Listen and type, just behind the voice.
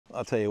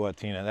I'll tell you what,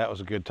 Tina, that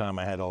was a good time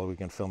I had all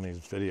weekend filming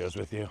these videos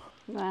with you.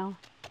 Well,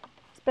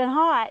 it's been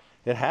hot.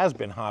 It has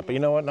been hot, but you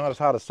know what? Not as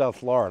hot as South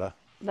Florida.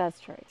 That's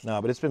true.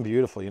 No, but it's been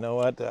beautiful. You know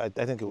what? I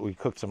think that we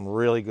cooked some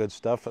really good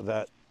stuff.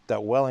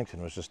 That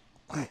Wellington was just,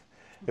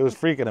 it was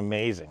freaking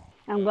amazing.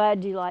 I'm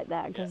glad you like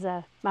that because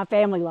my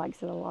family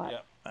likes it a lot. Yeah,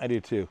 I do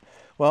too.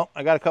 Well,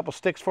 I got a couple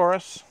sticks for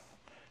us.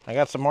 I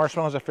got some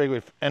marshmallows. I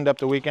figured we'd end up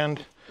the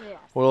weekend. Yes.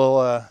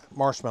 Well,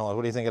 marshmallows.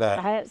 What do you think of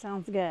that? That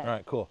sounds good. All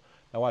right, cool.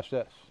 Now watch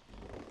this.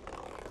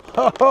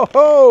 Ho, ho,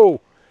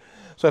 ho!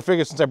 So I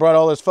figured since I brought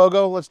all this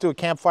FOGO, let's do a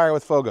campfire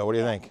with FOGO. What do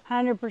you think?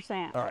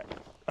 100%. All right.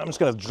 I'm just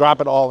going to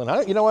drop it all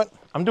in. You know what?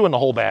 I'm doing the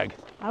whole bag.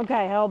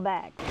 Okay, hold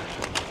back.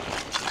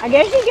 I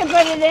guess you can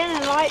put it in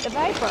and light the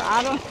paper.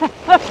 I don't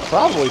know.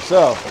 Probably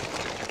so.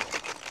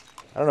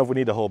 I don't know if we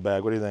need the whole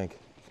bag. What do you think?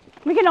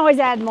 We can always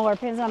add more.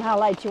 Depends on how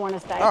late you want to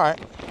stay. All right.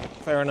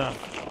 Fair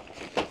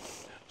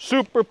enough.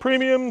 Super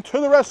premium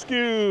to the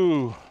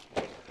rescue.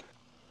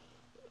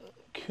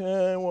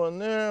 Okay, one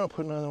there. I'll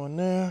put another one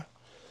there.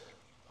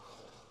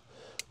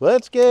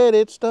 Let's get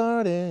it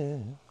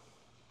started.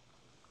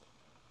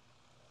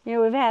 You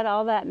know, we've had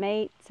all that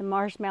meat. Some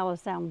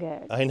marshmallows sound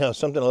good. I know,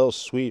 something a little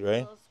sweet, right? A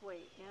little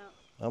sweet, yeah.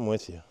 I'm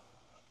with you.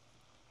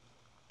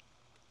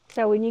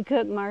 So when you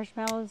cook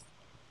marshmallows,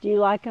 do you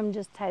like them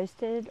just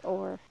toasted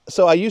or?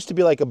 So I used to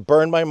be like a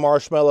burn my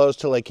marshmallows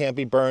till they can't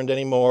be burned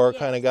anymore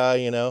kind of guy,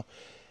 you know.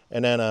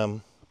 And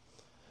then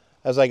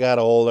as I got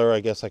older, I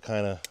guess I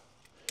kind of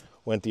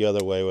went the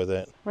other way with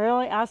it.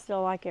 Really? I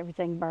still like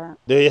everything burnt.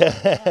 Do you?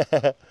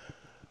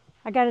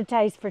 I got a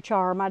taste for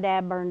char. My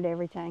dad burned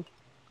everything.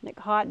 Like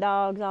hot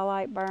dogs, I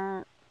like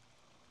burnt.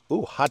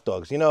 Ooh, hot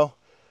dogs. You know,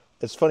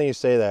 it's funny you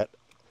say that.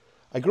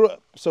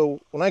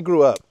 When I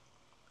grew up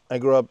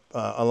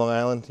on Long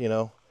Island, you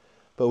know,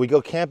 but we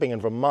go camping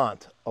in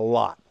Vermont a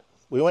lot.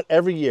 We went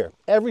every year,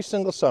 every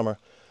single summer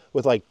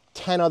with like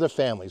 10 other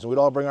families. And we'd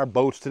all bring our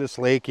boats to this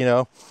lake, you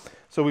know.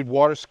 So we'd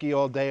water ski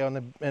all day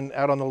and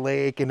out on the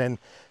lake. And then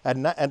at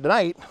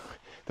night,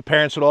 the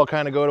parents would all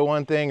kind of go to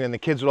one thing and the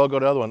kids would all go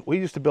to the other one. We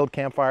used to build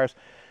campfires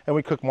and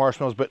we cook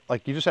marshmallows, but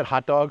like you just said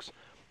hot dogs.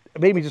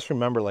 It made me just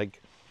remember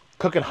like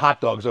cooking hot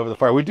dogs over the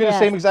fire. We do the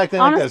same exact thing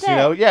like this, you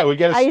know? Yeah, we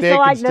get a stick.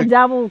 I used to like the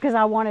double because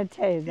I wanted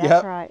two.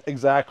 That's right.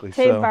 Exactly.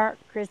 Two burnt,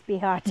 crispy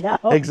hot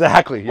dogs.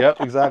 Exactly. Yep,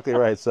 exactly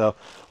right. So,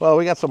 well,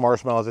 we got some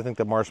marshmallows. I think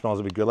the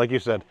marshmallows would be good. Like you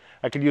said,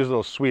 I could use a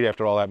little sweet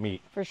after all that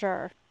meat. For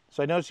sure.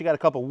 So I noticed you got a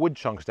couple wood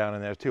chunks down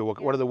in there too.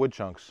 What are the wood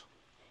chunks?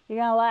 You're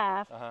going to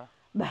laugh,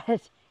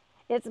 but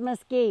it's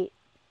mesquite.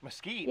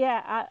 Mesquite?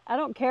 Yeah, I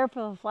don't care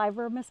for the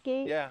flavor of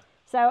mesquite. Yeah.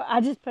 So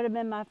I just put them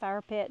in my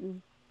fire pit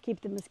and keep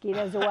the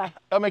mosquitoes away.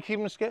 Oh, keep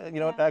mesquite. You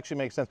know, it actually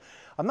makes sense.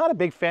 I'm not a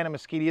big fan of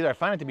mesquite either. I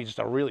find it to be just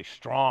a really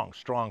strong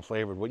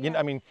flavored wood. You know,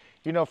 I mean,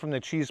 you know, from the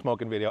cheese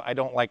smoking video, I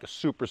don't like a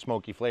super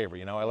smoky flavor.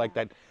 You know, I like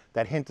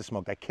that hint of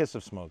smoke, that kiss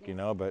of smoke. You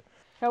know, but.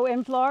 So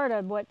in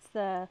Florida, what's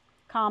the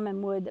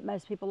common wood that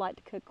most people like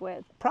to cook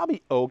with?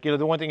 Probably oak. You know,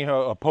 the one thing you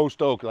know, a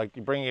post oak, like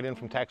you bring it in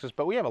from Texas,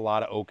 but we have a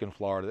lot of oak in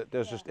Florida.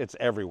 There's just, it's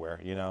everywhere.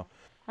 You know.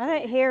 I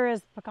think here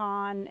is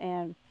pecan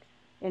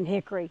and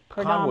hickory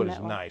predominantly.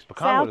 Pecan wood is nice.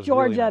 Pecan wood South is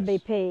Georgia really nice. would be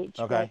peach.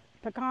 Okay.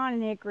 Pecan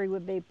and hickory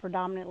would be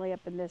predominantly up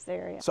in this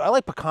area. So I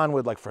like pecan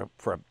wood like for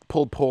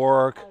pulled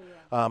pork.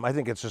 I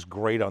think it's just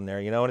great on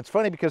there, you know. And it's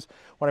funny because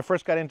when I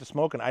first got into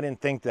smoking, I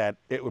didn't think that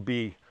it would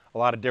be a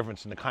lot of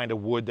difference in the kind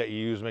of wood that you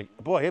use.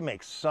 Boy, it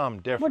makes some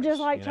difference. Well,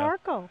 just like you know?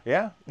 charcoal.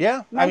 Yeah,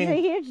 yeah. Makes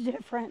a huge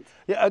difference.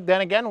 Yeah.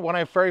 Then again, when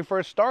I very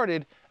first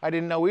started, I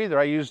didn't know either.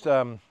 I used,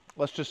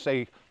 let's just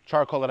say,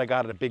 charcoal that I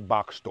got at a big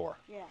box store.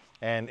 Yeah.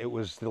 And it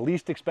was the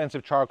least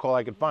expensive charcoal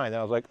I could find. And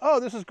I was like, oh,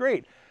 this is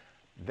great.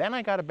 Then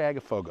I got a bag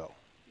of FOGO.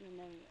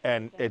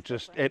 And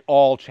it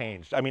all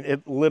changed. I mean,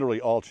 it literally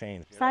all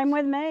changed. Same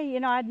with me. You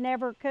know, I'd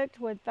never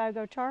cooked with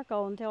FOGO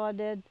charcoal until I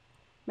did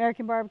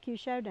American BBQ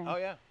Showdown. Oh,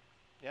 yeah.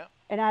 Yeah.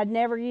 And I'd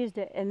never used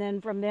it. And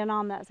then from then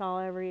on, that's all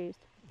I ever used.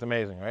 It's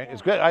amazing, right? Yeah.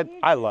 It's good.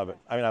 I love it.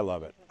 I mean, I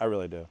love it. I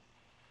really do.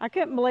 I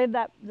couldn't believe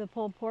that the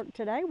pulled pork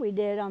today we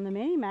did on the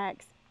Mini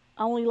Max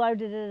only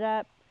loaded it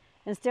up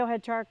and still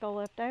had charcoal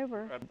left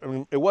over. I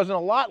mean, it wasn't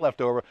a lot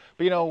left over,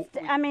 but you know.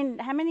 I mean,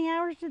 how many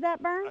hours did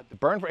that burn? It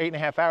burned for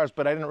 8.5 hours,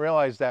 but I didn't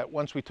realize that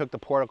once we took the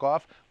pork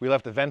off, we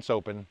left the vents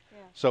open,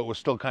 so it was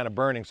still kind of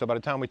burning. So by the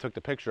time we took the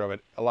picture of it,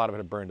 a lot of it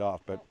had burned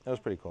off, but it was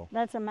pretty cool.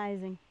 That's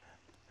amazing.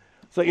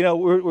 So, you know,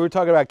 we were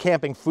talking about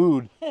camping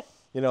food.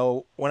 You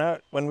know,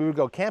 when we would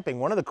go camping,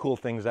 one of the cool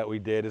things that we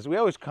did is we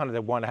always kind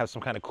of wanted to have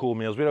some kind of cool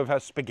meals. We'd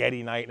have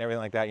spaghetti night and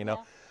everything like that, you know.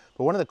 Yeah.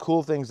 But one of the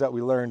cool things that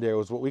we learned there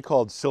was what we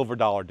called silver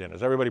dollar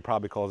dinners. Everybody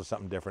probably calls it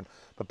something different.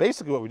 But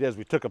basically what we did is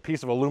we took a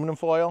piece of aluminum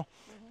foil,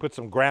 put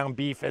some ground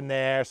beef in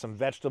there, some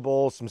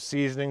vegetables, some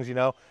seasonings, you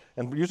know,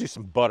 and usually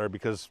some butter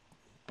because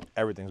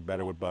everything's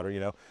better with butter, you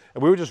know.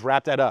 And we would just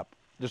wrap that up.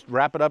 Just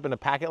wrap it up in a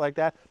packet like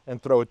that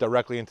and throw it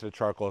directly into the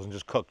charcoals and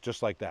just cook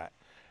just like that.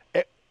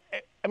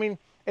 I mean,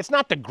 it's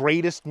not the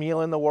greatest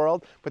meal in the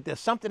world, but there's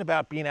something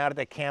about being out at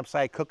that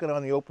campsite, cooking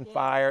on the open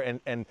fire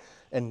and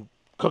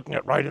cooking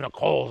it right in the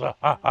coals,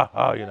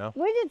 you know.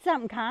 We did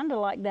something kind of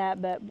like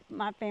that, but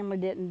my family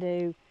didn't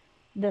do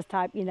this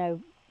type, you know,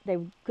 they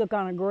cook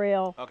on a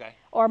grill. Okay.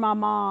 Or my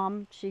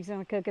mom, she's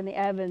gonna cook in the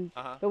oven.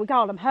 Uh-huh. But we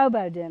called them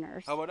hobo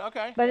dinners. Oh,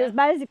 okay. But yeah. it's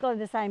basically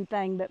the same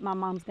thing, but my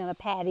mom's gonna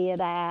patty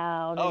it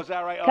out. Oh, is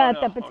that right? Cut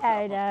oh, the no.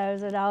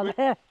 potatoes and all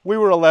that. We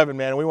were 11,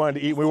 man. We wanted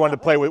to eat. We wanted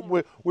to play with.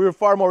 We were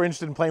far more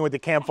interested in playing with the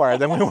campfire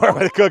than we were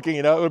with cooking.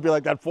 You know, it would be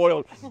like that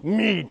foiled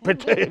meat,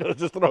 potatoes,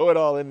 just throw it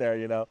all in there.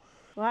 You know.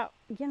 Well,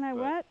 you know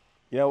what?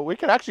 You know, we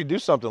could actually do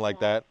something like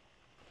that.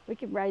 We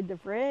could raid the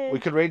fridge. We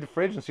could raid the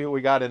fridge and see what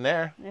we got in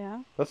there.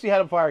 Yeah. Let's see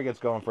how the fire gets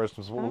going first.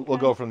 We'll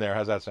go from there.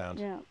 How's that sound?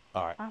 Yeah.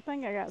 All right. I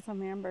think I got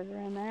some hamburger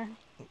in there.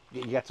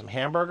 You got some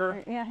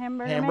hamburger? Yeah,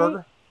 hamburger. Hamburger?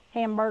 Meat.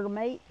 Hamburger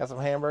meat. Got some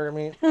hamburger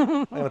meat?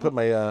 I'm gonna put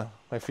my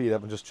my feet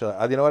up and just chill.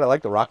 You know what? I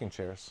like the rocking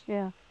chairs.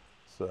 Yeah.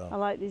 I So.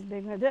 like these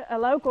big ones. A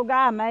local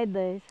guy made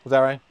these. Was that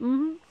right?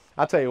 Mm-hmm.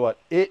 I'll tell you what.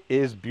 It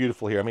is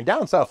beautiful here. I mean,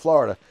 down in South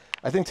Florida,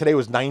 I think today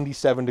was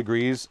 97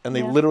 degrees, and they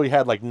Yeah. literally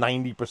had like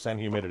 90%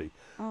 humidity.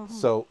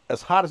 So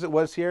as hot as it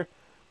was here,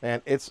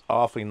 man, it's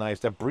awfully nice.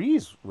 That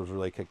breeze was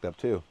really kicked up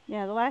too.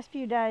 Yeah, the last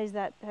few days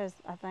that has,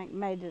 I think,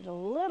 made it a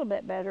little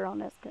bit better on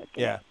this cooking.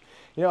 Yeah.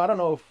 You know, I don't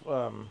know if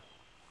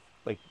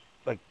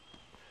like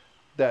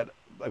that,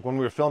 like when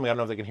we were filming, I don't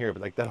know if they can hear it,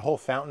 but like that whole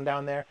fountain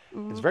down there,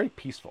 it's very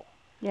peaceful.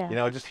 Yeah. You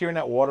know, just hearing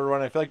that water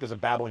run, I feel like there's a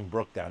babbling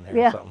brook down there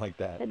Yeah. or something like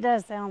that. It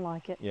does sound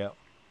like it. Yeah.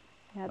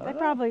 Yeah, they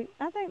probably,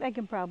 I think they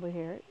can probably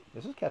hear it.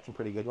 This is catching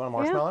pretty good. You want a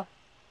marshmallow?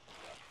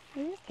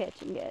 It is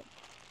catching good.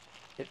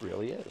 It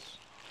really is.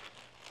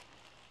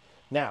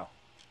 Now,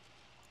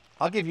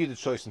 I'll give you the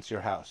choice into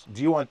your house.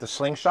 Do you want the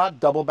slingshot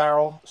double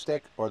barrel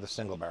stick or the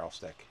single barrel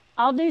stick?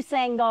 I'll do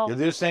single. You'll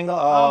do single?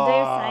 I'll do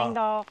Oh.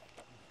 single.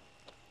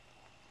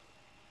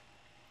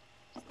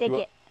 Stick You-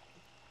 it.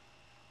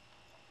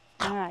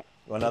 All right,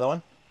 You want another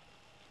one?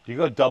 Do you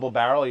go double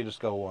barrel or you just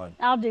go one?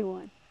 I'll do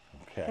one.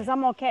 Okay. Because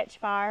I'm going to catch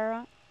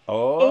fire.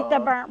 Oh. Eat the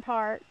burnt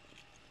part.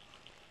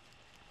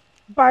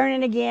 Burn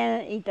it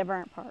again and eat the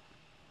burnt part.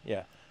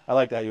 Yeah. I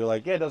like that. You were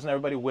like, yeah, doesn't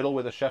everybody whittle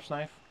with a chef's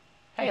knife?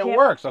 Hey, it can't-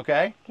 works,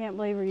 okay? Can't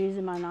believe we're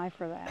using my knife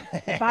for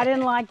that. If I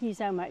didn't like you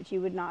so much,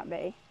 you would not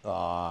be.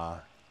 Aw.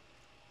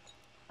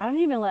 I don't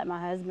even let my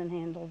husband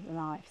handle the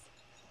knives.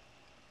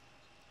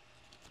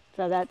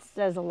 So that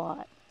says a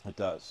lot. It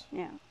does.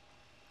 Yeah.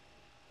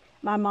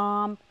 My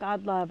mom,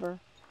 God love her,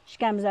 she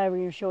comes over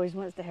and she always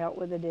wants to help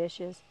with the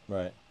dishes.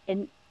 Right.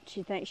 And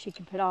she thinks she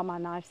can put all my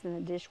knives in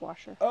the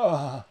dishwasher.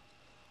 Oh.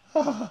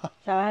 So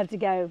I have to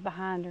go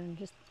behind her and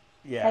just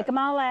Yeah. take them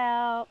all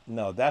out.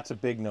 No, that's a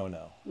big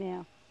no-no.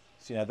 Yeah.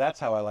 See, now that's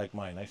how I like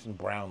mine, nice and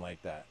brown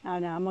like that. I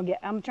know.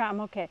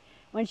 I'm okay.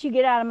 Once you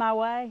get out of my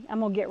way, I'm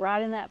going to get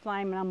right in that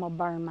flame and I'm going to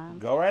burn mine.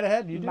 Go right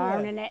ahead. You do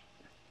Burning that. it.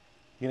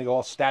 You gonna go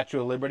all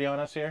Statue of Liberty on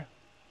us here?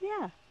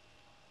 Yeah.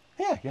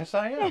 Yeah, yes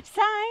I am. Yes,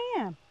 I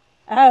am.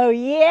 Oh,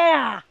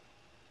 yeah.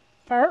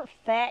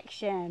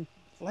 Perfection.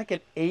 Like an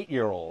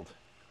 8-year-old.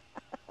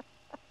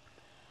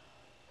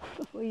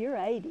 Well, you're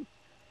 80.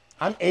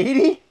 I'm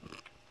 80?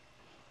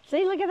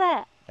 See, look at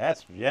that.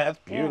 That's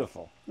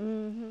beautiful.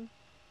 Mm-hmm.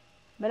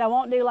 But I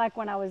won't do like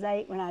when I was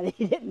 8 when I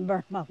didn't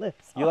burn my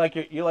lips off.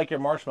 You like your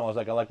marshmallows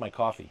like I like my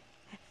coffee.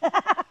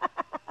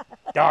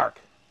 Dark.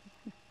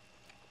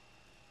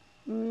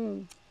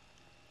 Mm.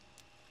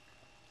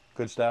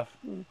 Good stuff.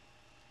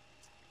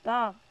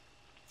 Ah,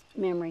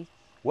 memories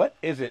What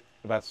is it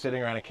about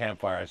sitting around a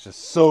campfire? It's just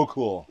so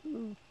cool.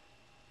 and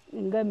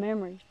good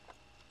memories.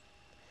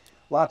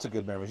 Lots of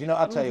good memories. You know,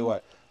 I'll tell you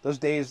what. Those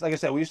days, like I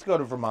said, we used to go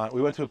to Vermont.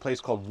 We went to a place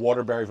called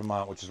Waterbury,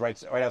 Vermont, which is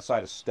right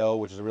outside of Stowe,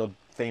 which is a real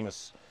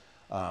famous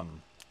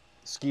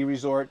ski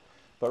resort.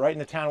 But right in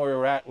the town where we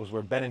were at was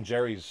where Ben and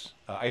Jerry's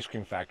ice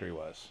cream factory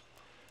was.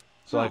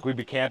 So like we'd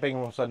be camping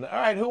and all of a sudden, all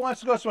right, who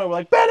wants to go somewhere? We're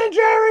like, Ben and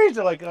Jerry's.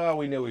 They're like, oh,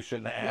 we knew we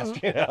shouldn't have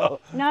asked, you know.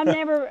 No,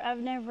 I've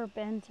never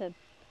been to.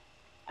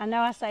 I know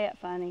I say it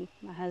funny.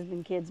 My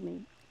husband kids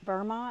me.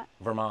 Vermont.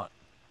 Vermont,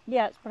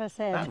 Yeah, that's what I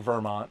said. not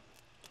Vermont.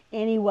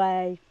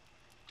 Anyway,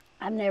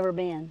 I've never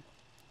been.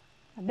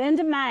 I've been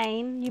to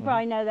Maine. You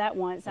probably know that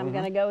once. I'm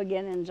going to go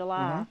again in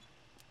July.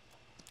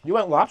 You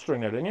went lobstering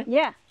there, didn't you?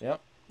 Yeah.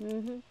 Yep.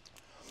 Mm-hmm.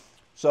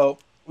 So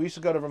we used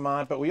to go to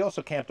Vermont, but we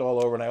also camped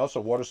all over, and I also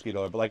water skied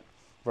all over. But like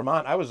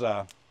Vermont, I was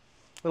a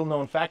little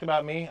known fact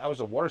about me. I was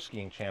a water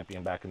skiing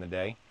champion back in the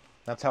day.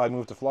 That's how I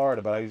moved to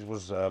Florida. But I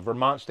was a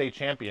Vermont state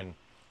champion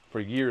for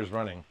years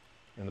running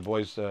in the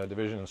boys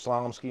division in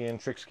slalom skiing,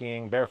 trick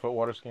skiing, barefoot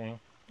water skiing.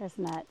 That's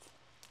nuts.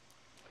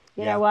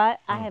 You Yeah. know what?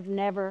 I have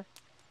never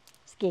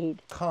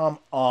skied. Come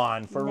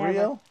on, for Never.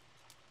 real?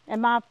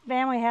 And my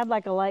family had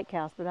like a lake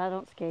house, but I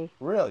don't ski.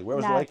 Really? Where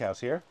was the No. lake house?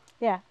 Here?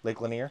 Yeah. Lake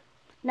Lanier?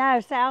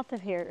 No, south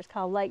of here. It's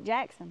called Lake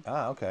Jackson.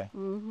 Ah, okay.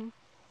 Mm-hmm.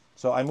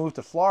 So I moved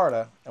to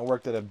Florida and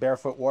worked at a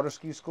barefoot water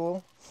ski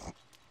school.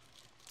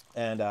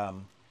 And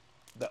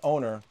the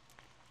owner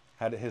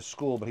had his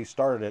school, but he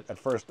started it at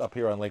first up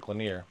here on Lake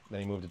Lanier. Then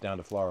he moved it down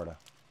to Florida.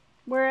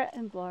 Where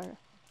in Florida?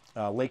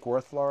 Lake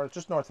Worth, Florida,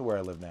 just north of where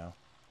I live now.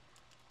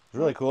 It's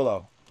really cool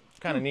though. It's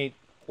kind of neat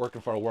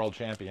working for a world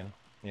champion,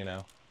 you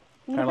know.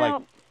 What Kind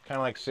about of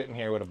like sitting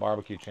here with a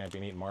barbecue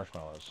champion eating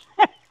marshmallows.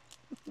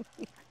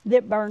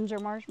 that burns your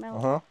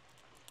marshmallow?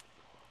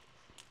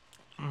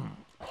 Uh-huh.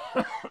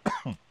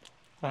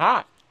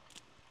 Hot.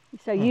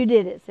 So you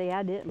did it. See,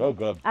 I didn't. So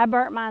good. I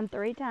burnt mine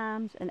 3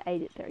 times and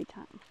ate it 3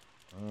 times.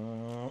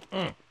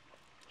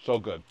 So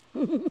good.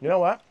 You know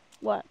what?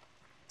 What?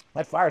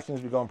 That fire seems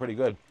to be going pretty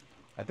good.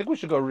 I think we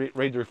should go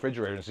raid the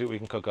refrigerator and see what we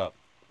can cook up.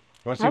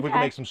 You want to see if we can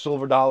make some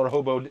silver dollar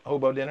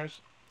hobo dinners?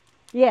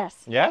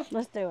 Yes. Yes?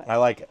 Let's do it. I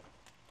like it.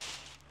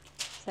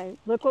 So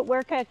look what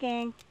we're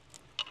cooking.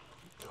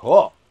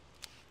 Cool.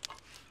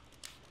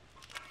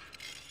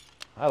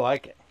 I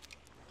like it.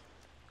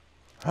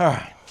 All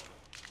right.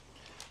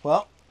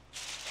 Well.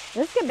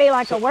 This could be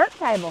like a work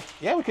table.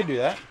 Yeah, we could do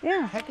that.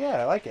 Yeah. Heck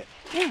yeah, I like it.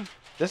 Yeah.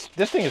 This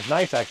thing is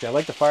nice, actually. I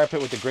like the fire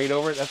pit with the grate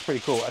over it. That's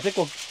pretty cool. I think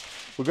we'll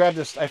grab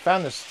this. I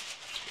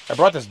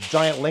brought this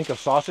giant link of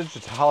sausage.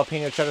 It's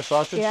jalapeno cheddar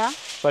sausage. Yeah.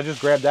 So I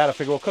just grabbed that. I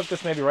figure we'll cook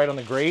this maybe right on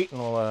the grate,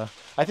 and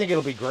I think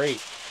it'll be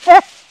great.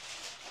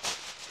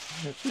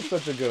 It's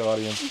such a good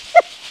audience.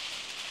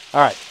 All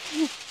right.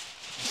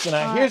 So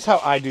now here's how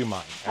I do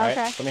mine. All right.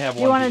 Okay. Let me have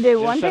one. You want to do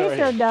one Just piece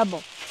set it or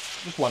double?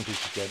 Just one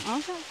piece is good.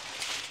 Okay.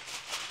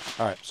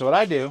 All right. So what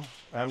I do,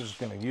 I'm just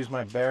going to use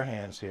my bare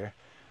hands here.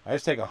 I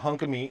just take a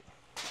hunk of meat,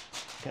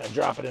 kind of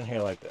drop it in here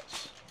like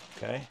this.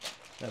 Okay.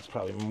 That's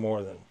probably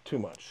more than too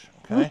much.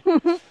 Okay.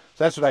 So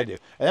that's what I do.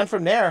 And then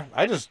from there,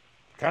 I just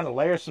kind of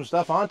layer some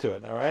stuff onto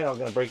it. All right. I'm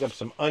going to break up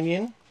some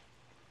onion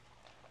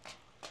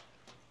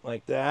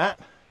like that.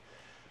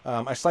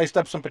 I sliced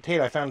up some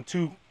potato. I found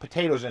 2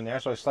 potatoes in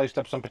there, so I sliced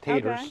up some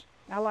potatoes. Okay.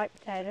 I like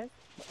potatoes.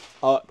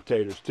 I like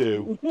potatoes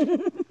too.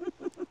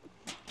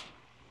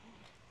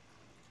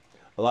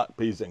 I like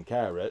peas and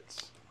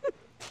carrots.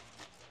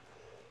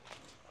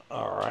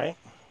 All right.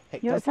 Hey,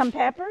 You want some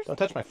peppers? don't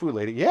touch my food,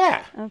 lady.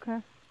 Yeah. Okay.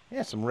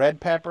 Yeah, some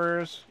red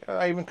peppers.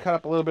 I even cut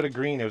up a little bit of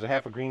green. There was a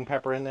half a green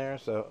pepper in there,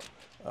 so.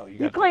 Oh,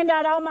 You cleaned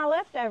out all my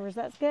leftovers.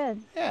 That's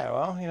good. Yeah,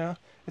 well, you know,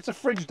 it's a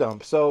fridge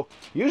dump. So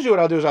usually what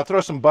I'll do is I'll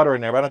throw some butter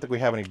in there, but I don't think we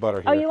have any butter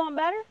here. Oh, you want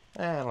butter?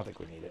 I don't think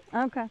we need it.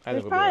 Okay. There's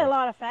we'll be probably all a right.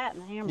 lot of fat in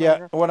the hamburger.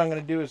 Yeah, what I'm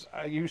going to do is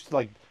I used to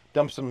like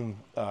dump some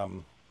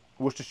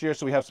Worcestershire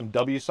so we have some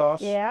W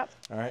sauce. Yeah.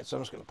 All right, so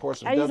I'm just going to pour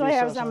some I W usually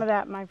sauce have some on, of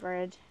that in my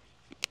fridge.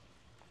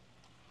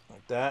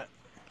 like that.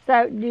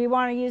 So, do you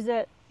want to use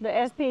the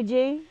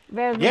SPG?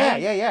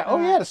 Yeah. Oh,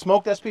 yeah, the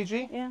smoked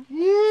SPG? Yeah.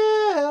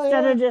 Yeah, hell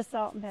Instead yeah. of just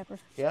salt and pepper.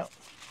 Yeah.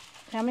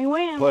 Tell me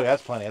when. Look,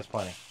 that's plenty, that's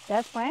plenty.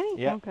 That's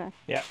plenty? Yeah. Okay.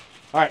 Yeah.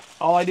 All right,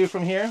 all I do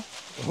from here,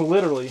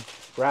 literally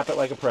wrap it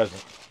like a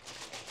present.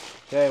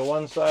 Okay,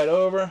 one side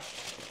over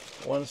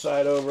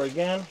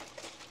again.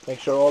 Make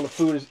sure all the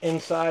food is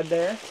inside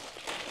there.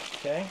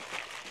 Okay.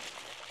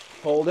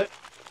 Hold it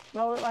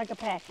Roll it like a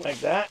package. like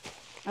that.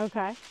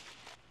 Okay.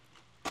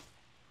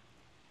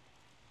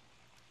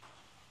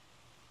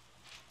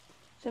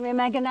 Should we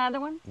make another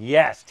one?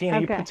 Yes. Tina,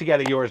 you Okay. put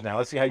together yours now.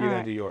 Let's see how you're All going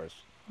right. to do yours.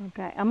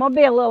 Okay. I'm going to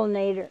be a little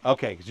neater.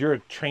 Okay, because you're a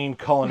trained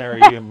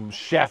culinary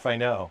chef, I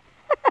know.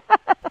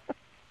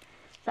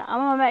 So, I'm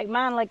going to make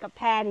mine like a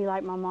patty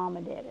like my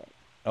mama did it.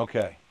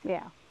 Okay.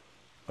 Yeah.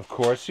 Of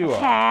course you are.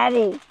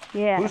 Patty.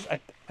 Yeah. I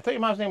thought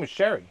your mom's name was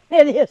Sherry.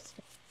 It is.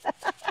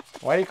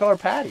 Why do you call her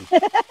Patty?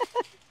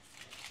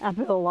 I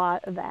put a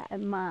lot of that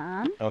in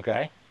mine.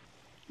 Okay.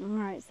 All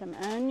right, some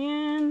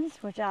onions,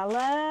 which I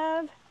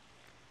love.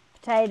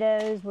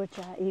 Potatoes, which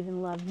I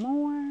even love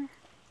more.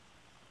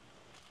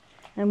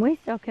 And we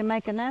still can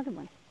make another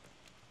one.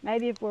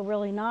 Maybe if we're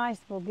really nice,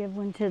 we'll give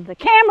one to the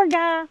camera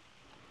guy.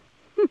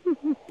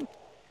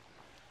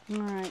 All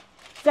right.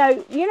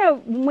 So, you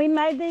know, when we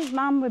made these,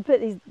 Mom would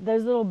put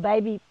those little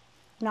baby,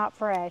 not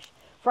fresh,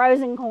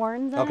 frozen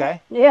corns in it.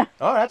 Okay. Yeah.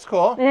 Oh, that's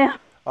cool. Yeah.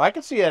 Oh, I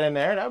could see that in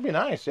there. That would be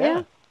nice,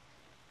 yeah.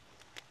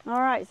 All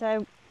right,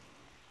 so,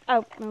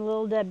 oh, and a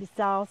little W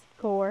sauce,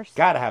 of course.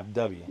 Gotta have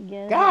the W.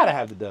 Yeah. Gotta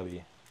have the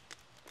W.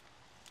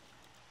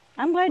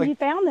 I'm glad you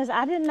found this.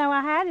 I didn't know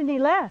I had any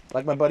left.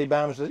 Like my buddy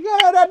Bam says, you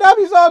got that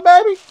W sauce,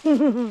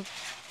 baby?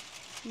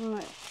 All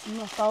right, I'm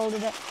gonna fold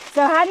it up.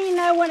 So how do you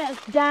know when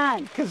it's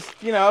done? Because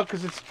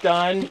it's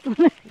done.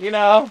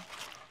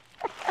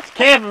 It's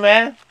camping,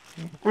 man.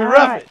 We rough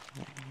right. it.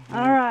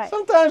 All right.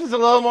 Sometimes it's a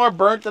little more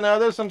burnt than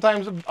others.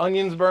 Sometimes the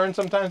onions burn.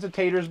 Sometimes the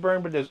taters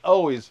burn. But there's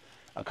always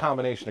a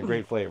combination of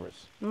great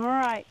flavors. All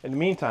right. In the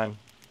meantime,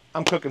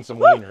 I'm cooking some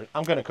wieners.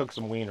 I'm going to cook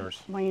some wieners.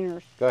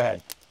 Wieners. Go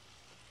ahead.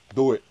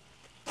 Do it.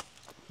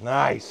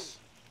 Nice.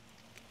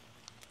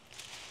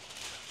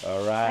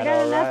 All right. I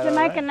got enough to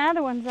make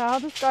another one, so I'll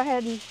just go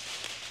ahead and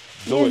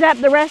use up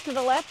the rest of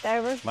the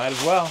leftovers. Might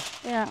as well.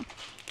 Yeah.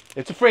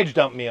 It's a fridge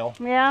dump meal.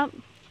 Yeah.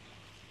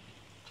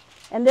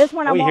 And this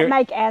one I won't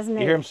make as new. You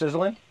hear them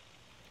sizzling?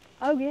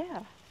 Oh,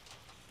 yeah.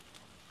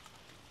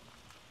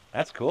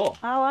 That's cool.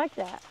 I like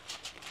that.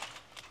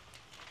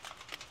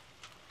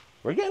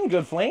 We're getting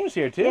good flames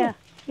here, too. Yeah.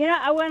 You know,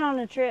 I went on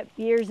a trip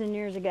years and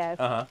years ago.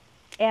 Uh-huh.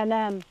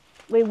 And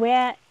we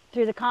went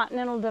through the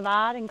Continental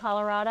Divide in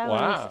Colorado.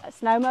 Wow. In a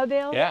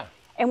snowmobile. Yeah.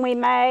 And we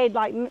made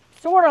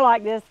sort of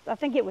like this, I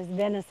think it was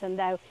venison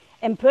though,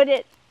 and put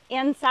it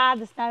inside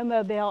the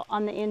snowmobile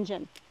on the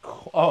engine.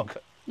 Oh,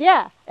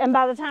 yeah, and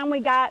by the time we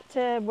got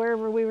to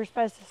wherever we were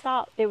supposed to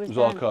stop, it was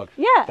all done. cooked.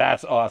 Yeah.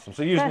 That's awesome.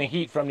 So using the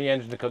heat from the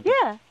engine to cook.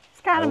 Yeah.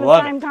 kind of the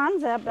love same it.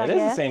 concept, I It is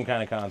guess. the same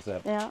kind of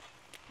concept. Yeah.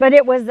 But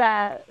it was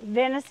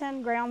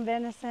venison, ground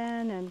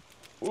venison, and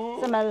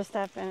some other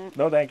stuff in it.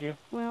 No, thank you.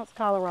 Well, it's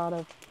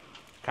Colorado.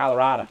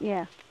 Colorado.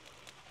 Yeah.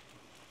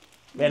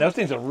 Man, those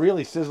things are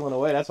really sizzling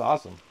away. That's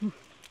awesome.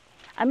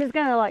 I'm just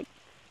going to like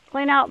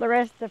clean out the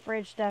rest of the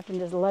fridge stuff and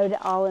just load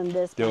it all in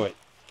this Do one. it.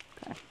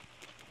 Okay.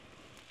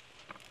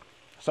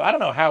 So I don't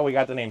know how we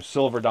got the name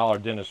Silver Dollar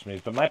Dinner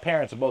Smees, but my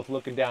parents are both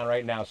looking down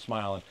right now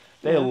smiling.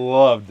 They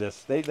loved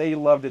this. They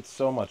loved it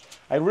so much.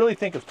 I really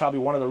think it's probably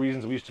one of the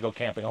reasons we used to go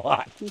camping a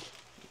lot.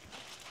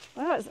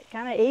 Well, it's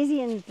kind of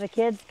easy, and the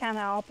kids kind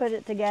of all put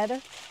it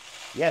together.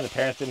 Yeah, the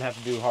parents didn't have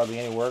to do hardly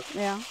any work.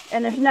 Yeah,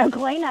 and there's no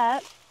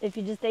cleanup if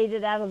you just eat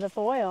it out of the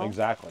foil.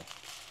 Exactly.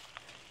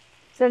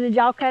 So did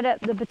y'all cut up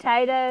the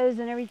potatoes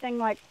and everything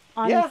like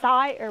on the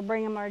site, or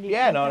bring them already?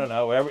 Yeah,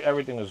 no.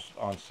 Everything was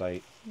on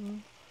site.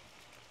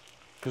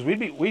 Because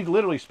we'd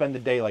literally spend the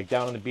day like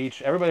down on the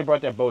beach. Everybody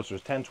brought their boats. There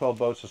was 10, 12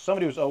 boats. So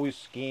somebody was always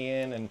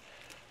skiing, and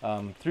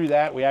through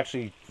that we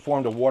actually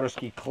formed a water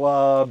ski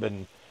club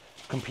and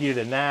competed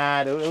in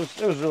that. It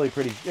was really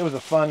pretty. It was a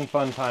fun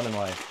time in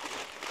life.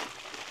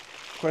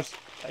 Of course,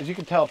 as you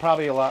can tell,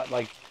 probably a lot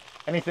like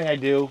anything I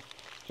do,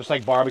 just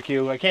like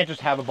barbecue. I can't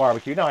just have a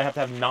barbecue. No, I have to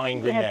have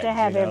 9 green eggs. You have to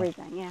have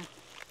everything, yeah.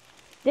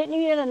 Didn't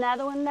you get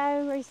another one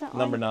though recently?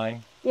 Number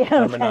 9. Yeah,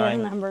 number okay,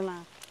 9. Number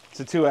 9. It's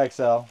a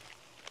 2XL.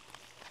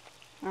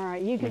 All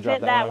right, you can drop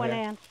fit that that one one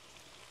over in.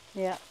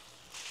 Yep.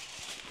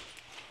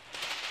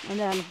 And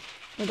then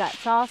we got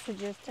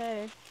sausages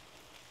too.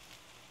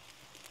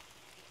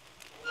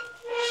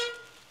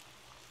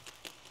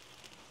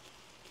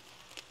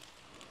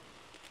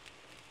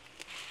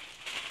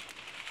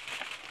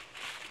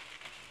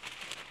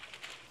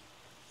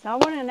 So I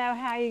want to know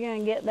how you're going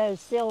to get those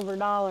silver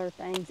dollar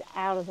things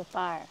out of the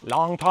fire.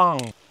 Long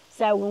tongue.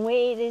 So when we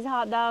eat these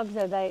hot dogs,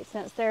 are they,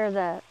 since they're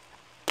the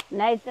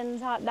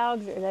Nathan's hot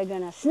dogs, are they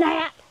going to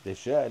snap? They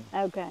should.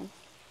 Okay.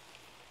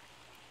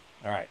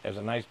 All right, there's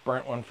a nice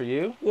burnt one for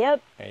you.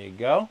 Yep. There you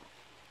go.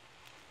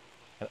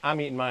 And I'm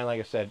eating mine,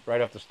 like I said,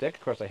 right off the stick.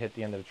 Of course, I hit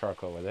the end of the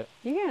charcoal with it.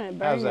 You're going to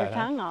burn How's your that,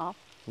 huh? tongue off.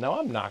 No,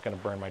 I'm not going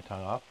to burn my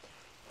tongue off.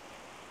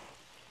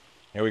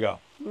 Here we go.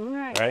 All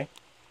right. Ready?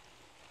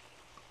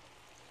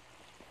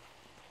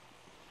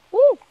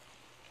 Woo!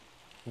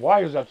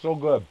 Why is that so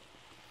good?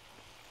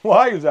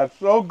 Why is that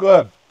so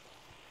good?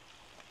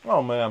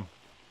 Oh, man.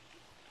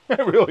 It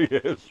really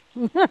is.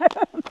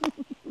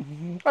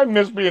 I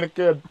miss being a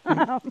kid.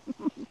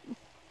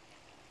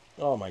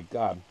 Oh, my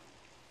God.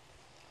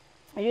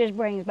 It just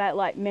brings back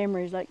like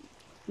memories, like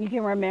you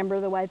can remember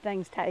the way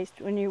things taste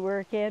when you were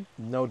a kid.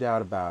 No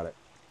doubt about it.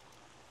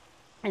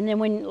 And then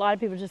when a lot of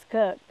people just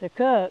cook to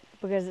cook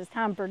because it's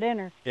time for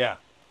dinner. Yeah.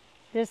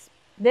 This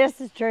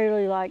is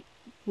truly like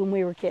when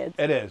we were kids.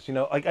 It is. You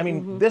know, like, I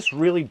mean, this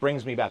really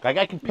brings me back. Like,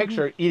 I can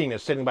picture eating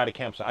this sitting by the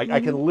campsite. I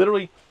can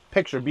literally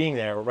picture being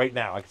there right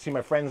now. I can see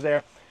my friends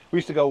there. We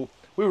used to go,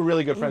 we were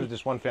really good friends with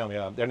this one family.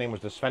 Their name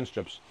was the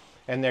Svenstrups.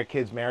 And their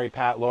kids, Mary,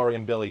 Pat, Lori,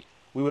 and Billy.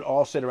 We would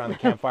all sit around the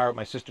campfire with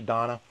my sister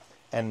Donna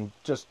and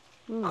just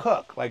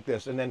cook like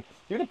this. And then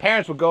even the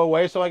parents would go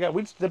away. So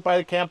we'd sit by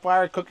the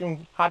campfire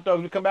cooking hot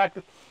dogs. We'd come back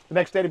the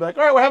next day to be like,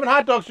 all right, we're having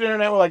hot dogs for dinner.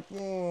 And we're like,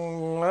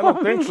 I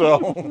don't think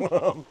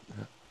so.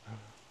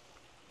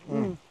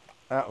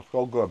 That was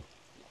so good.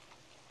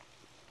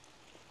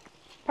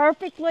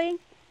 Perfectly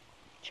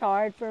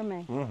charred for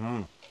me.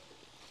 Do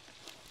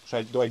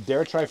I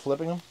dare try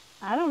flipping them?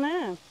 I don't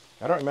know.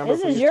 I don't remember.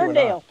 This if we is used to your or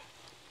not. deal.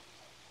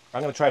 I'm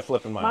going to try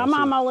flipping mine. My Let's see.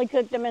 mom only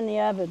cooked them in the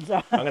oven,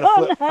 so. I'm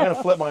going to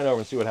flip mine over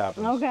and see what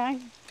happens. Okay.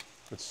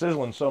 It's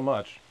sizzling so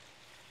much.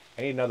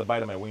 I need another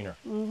bite of my wiener.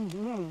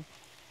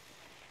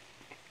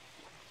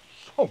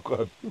 So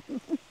good.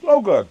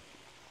 So good.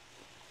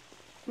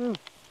 You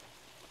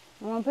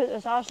want to put the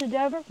sausage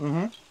over?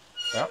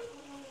 Yeah.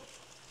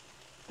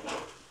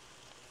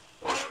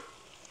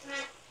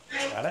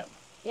 Got it?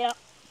 Yep.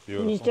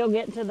 Beautiful. And you still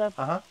get to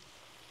the...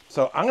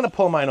 So I'm going to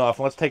pull mine off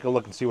and let's take a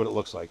look and see what it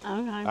looks like.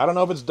 Okay. I don't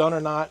know if it's done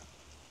or not.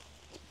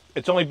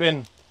 It's only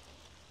been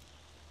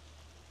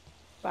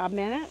 5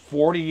 minutes?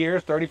 40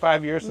 years,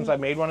 35 years since I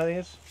made one of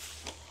these.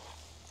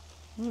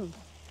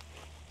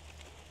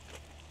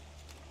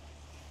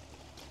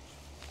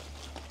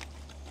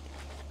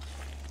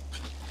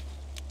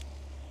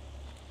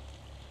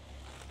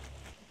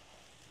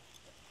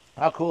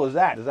 How cool is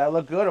that? Does that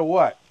look good or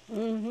what?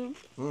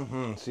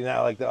 See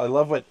now, like I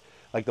love what,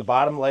 like the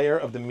bottom layer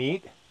of the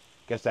meat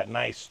gets that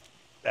nice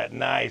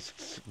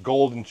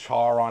golden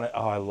char on it.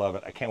 Oh, I love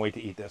it. I can't wait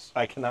to eat this.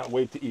 I cannot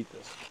wait to eat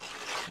this.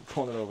 I'm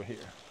pulling it over here.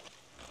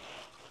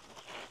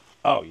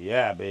 Oh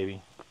yeah,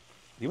 baby.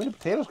 Even the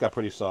potatoes got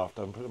pretty soft.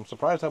 I'm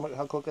surprised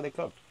how quickly they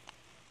cooked.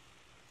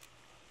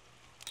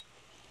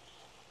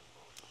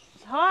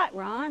 It's hot,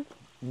 Ron.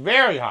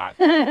 Very hot.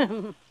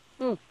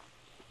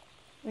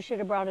 We should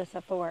have brought us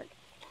a fork.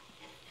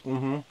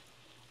 They're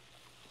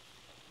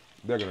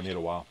gonna need a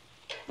while.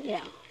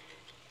 Yeah.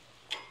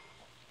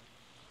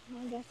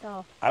 I guess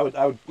I'll... I would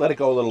let it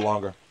go a little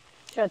longer.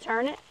 Should I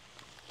turn it?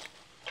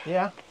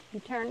 Yeah.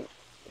 You turn it?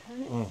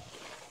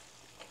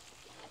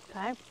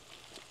 Okay.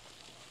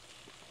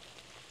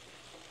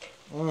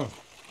 I'm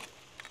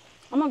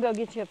gonna go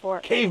get you a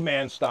fork.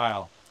 Caveman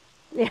style.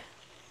 Yeah.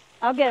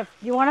 I'll get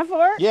a, you want a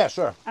fork? Yeah,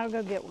 sure. I'll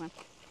go get one.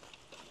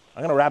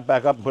 I'm gonna wrap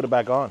back up and put it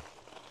back on.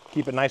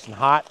 Keep it nice and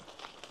hot.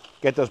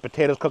 Get those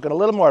potatoes cooking a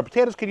little more.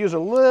 Potatoes could use a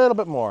little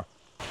bit more.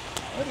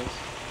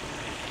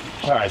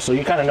 All right, so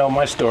you kind of know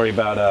my story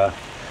about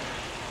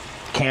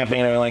camping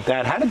and everything like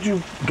that. How did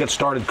you get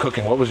started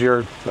cooking? What was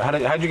your, how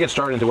did you get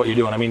started into what you're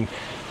doing? I mean,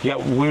 we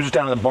were just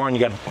down in the barn. You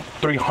got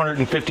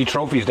 350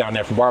 trophies down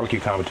there from barbecue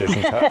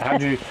competitions.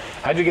 How'd you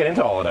get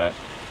into all of that?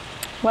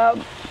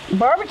 Well,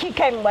 barbecue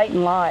came late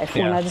in life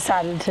when I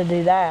decided to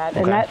do that.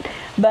 Okay. And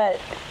but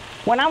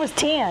when I was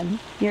 10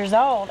 years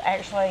old,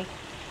 actually,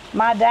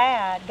 my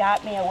dad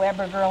got me a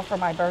Weber grill for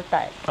my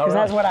birthday. Because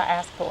that's what I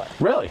asked for.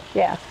 Really?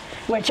 Yeah.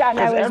 Which I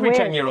know is every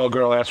weird. 10-year-old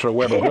girl asks for a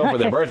Weber grill for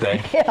their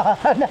birthday. Yeah,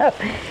 I know.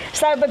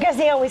 So because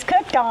he always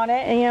cooked on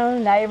it, and you know,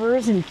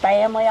 neighbors and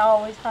family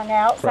always hung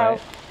out. So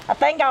Right. I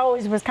think I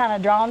always was kind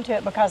of drawn to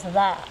it because of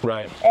that.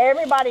 Right.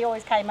 Everybody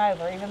always came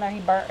over, even though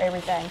he burnt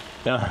everything.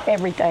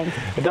 Everything.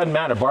 It doesn't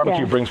matter.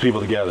 Barbecue brings people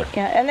together.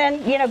 Yeah, and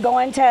then, you know,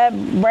 going to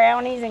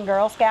brownies and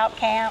Girl Scout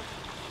camp,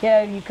 you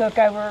know, you cook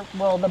over,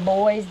 well, the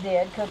boys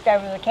did, cooked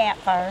over the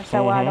campfire,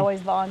 so I'd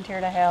always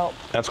volunteer to help.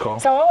 That's cool.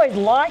 So I always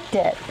liked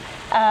it.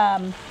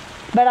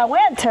 But I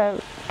went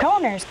to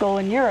culinary school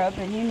in Europe,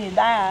 and you knew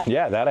that.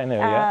 Yeah, that I knew,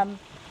 yeah.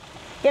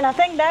 You know, I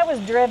think that was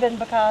driven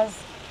because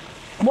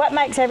what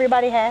makes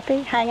everybody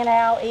happy? Hanging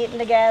out, eating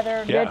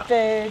together, good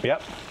food.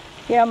 Yep.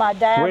 You know, my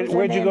dad was in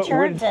where'd the you go,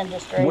 insurance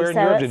industry. Where in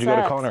so Europe it did you go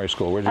to sucks. culinary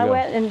school? Where'd you I go?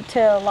 went into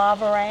La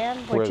Varenne,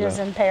 which is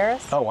in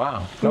Paris. Oh,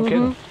 wow. No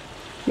kidding.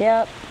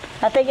 Yep.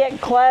 I think it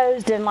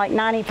closed in like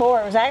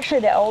 '94. It was actually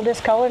the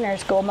oldest culinary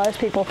school. Most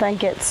people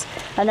think it's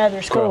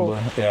another school.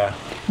 Yeah.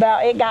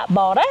 But it got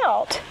bought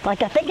out,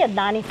 like I think in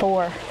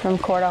 '94 from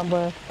Cordon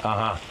Bleu.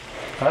 Uh-huh. Oh,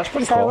 that's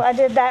pretty So cool. I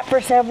did that for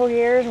several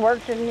years,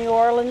 worked in New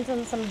Orleans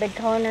and some big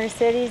culinary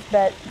cities,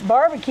 but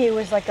barbecue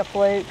was like a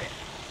fluke.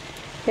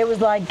 It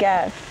was like,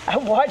 I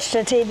watched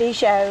a TV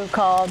show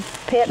called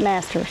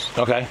Pitmasters.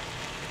 Okay.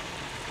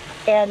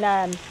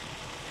 And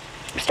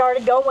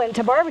started going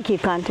to barbecue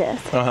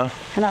contests. Uh-huh.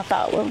 And I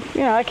thought, well,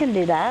 you know, I can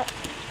do that.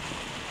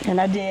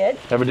 And I did.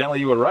 Evidently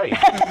you were right.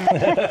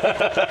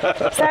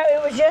 So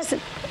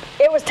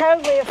it was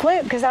totally a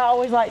fluke because I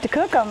always liked to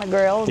cook on the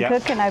grill and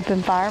cook in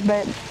open fire.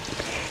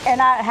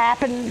 And I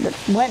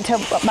went to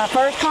my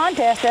first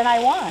contest and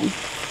I won.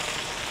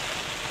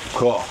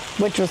 Cool.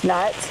 Which was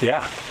nuts.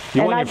 Yeah.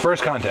 You won your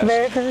first contest.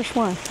 Very first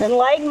one. In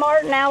Lake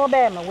Martin,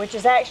 Alabama, which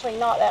is actually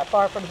not that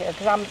far from here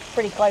because I'm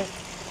pretty close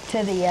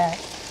to the,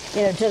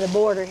 to the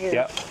border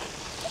here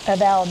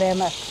of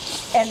Alabama.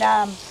 And,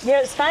 you know,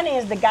 what's funny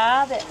is the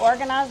guy that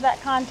organized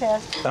that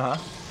contest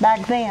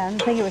back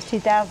then, I think it was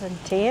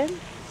 2010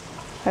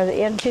 or the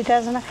end of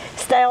 2009,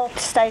 still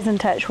stays in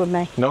touch with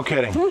me. No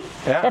kidding.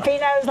 Yeah. If he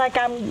knows like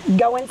I'm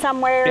going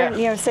somewhere and,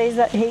 you know, sees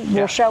that, he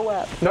will show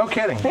up. No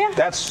kidding.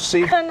 Yeah.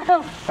 See, I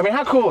know. I mean,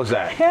 how cool is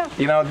that? Yeah.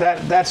 You know,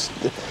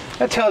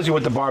 that tells you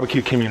what the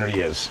barbecue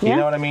community is. You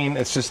know what I mean?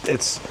 It's just,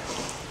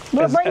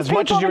 Well, it brings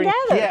people together.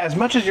 As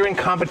much as you're in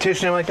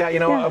competition and like that, you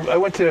know, I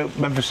went to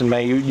Memphis in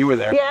May. You were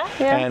there. Yeah,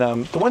 yeah.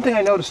 And the one thing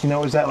I noticed, you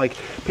know, is that like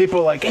people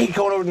are like, hey,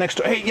 going over next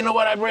door. Hey, you know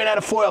what? I ran out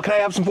of foil. Can I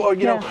have some foil?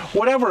 You know,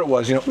 whatever it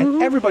was, you know.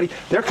 And everybody,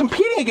 they're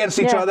competing against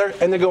each other,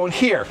 and they're going,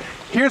 here's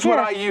what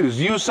I use.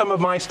 Use some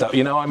of my stuff.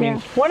 You know, I mean,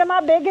 one of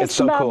my biggest, it's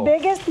so cool.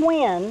 biggest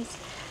wins.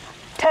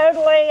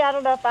 Totally, I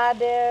don't know if I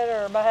did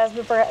or my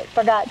husband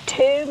forgot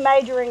 2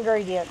 major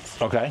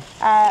ingredients. Okay.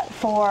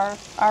 For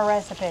our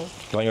recipe.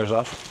 You want yours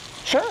off?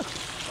 Sure.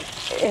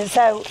 And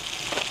so,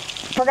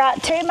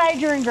 forgot 2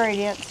 major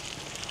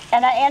ingredients,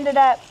 and I ended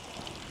up,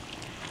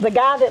 the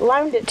guy that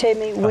loaned it to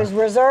me was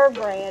reserve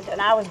grand,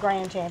 and I was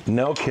grand champion.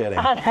 No kidding.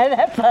 I know,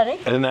 that's funny.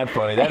 Isn't that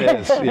funny? That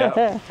is,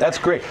 yeah. That's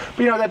great.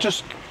 But, you know, that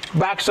just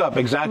backs up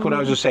exactly what I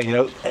was just saying. You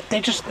know,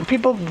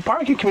 the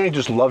barbecue community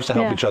just loves to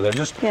help each other.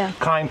 Just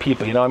kind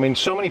people, you know. I mean,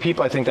 so many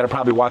people I think that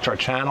probably watch our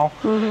channel,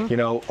 you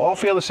know, all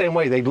feel the same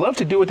way. They love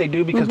to do what they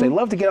do because they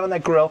love to get on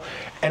that grill,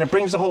 and it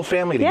brings the whole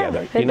family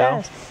together. It you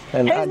know, does.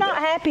 And who's not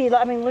happy?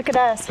 I mean, look at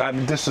us.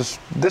 This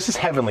is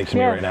heavenly to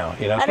me right now.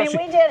 You know, I mean,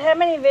 we did how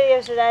many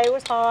videos today? It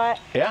was hot.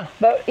 Yeah.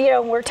 But you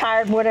know, we're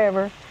tired.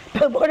 Whatever.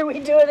 But what are we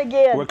doing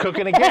again? We're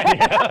cooking again.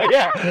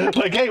 Yeah.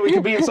 Like, hey, we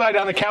could be inside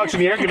on the couch in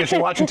the air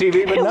conditioning watching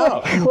TV, but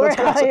no. We're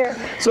out here.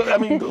 So I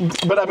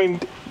mean,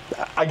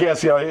 I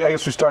guess, you know, I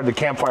guess we started the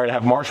campfire to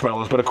have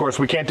marshmallows, but of course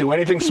we can't do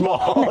anything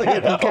small.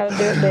 You know? Gotta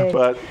do it big.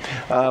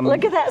 But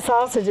look at that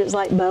sausage; it's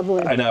like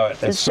bubbling. I know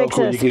it. It's so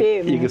cool.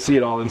 You can see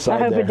it all inside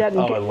I hope there. it doesn't.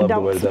 I love the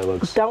way that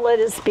looks. Don't let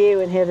it spew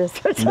and hit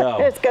us. No.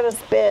 It's gonna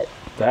spit.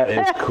 That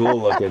is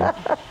cool looking.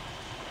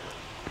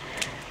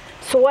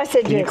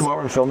 Sausages. Can you come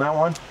over and film that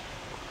one?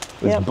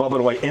 It's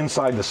bubbling away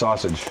inside the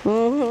sausage.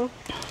 Mm-hmm.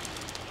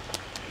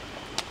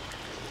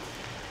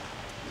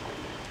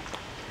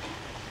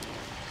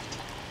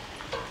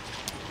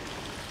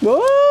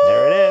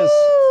 There it is.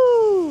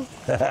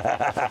 Look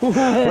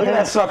at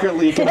that sucker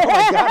leaking. Oh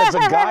my God, it's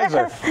a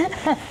geyser.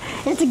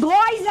 It's a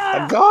geyser.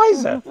 A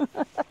geyser.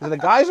 Is it a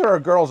geyser or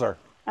a girlser?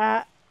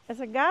 It's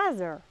a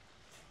geyser.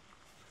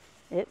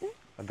 Isn't it?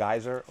 A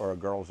geyser or a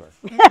girlser?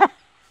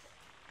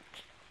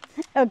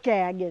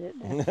 Okay, I get it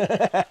now.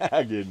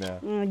 I get it now.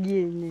 I get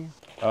it now.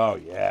 Oh,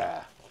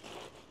 yeah.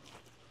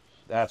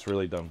 That's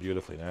really done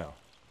beautifully now.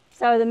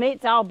 So the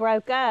meat's all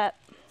broke up.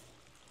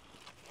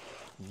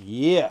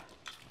 Yeah.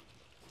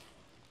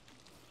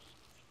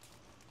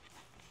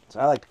 So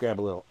I like to grab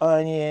a little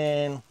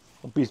onion,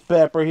 a piece of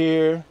pepper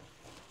here,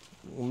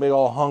 a big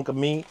old hunk of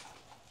meat.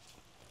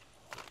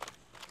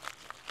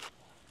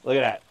 Look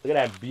at that. Look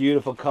at that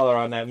beautiful color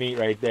on that meat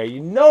right there.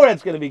 You know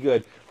that's going to be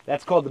good.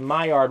 That's called the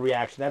Maillard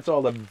reaction. That's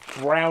all the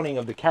browning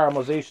of the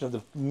caramelization of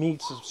the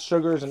meats,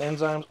 sugars, and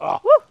enzymes. Oh,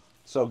 Woo!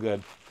 so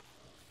good.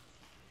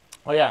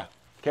 Oh, yeah.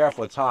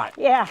 Careful, it's hot.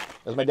 Yeah.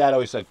 As my dad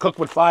always said, cook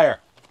with fire.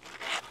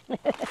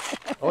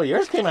 Oh,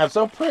 yours came out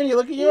so pretty.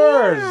 Look at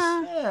yours.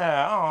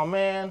 Yeah. Oh,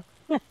 man.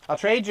 I'll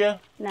trade you.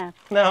 No.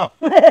 No.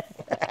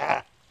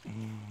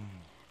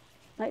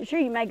 Make sure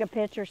you make a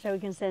picture so we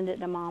can send it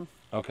to Mom.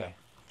 Okay.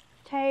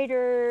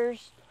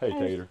 Taters. Hey,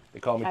 Tater. They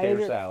call me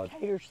Tater Salad.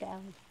 Tater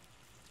salad.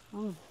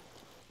 Mm.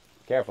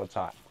 Careful, it's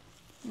hot.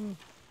 Mm.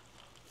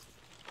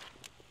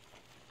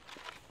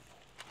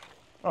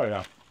 Oh,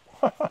 yeah.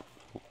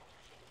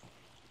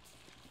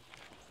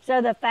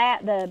 So the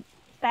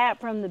fat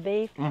from the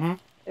beef,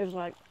 it was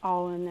like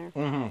all in there.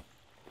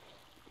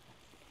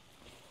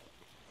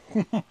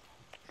 Mm-hmm.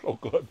 So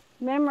good.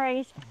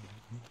 Memories.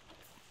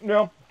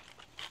 No.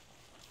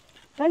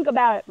 Think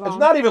about it, Mom. It's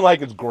not even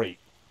like it's great.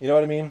 You know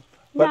what I mean?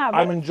 But, No, but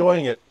I'm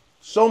enjoying it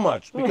so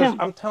much because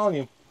I'm telling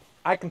you,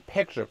 I can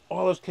picture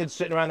all those kids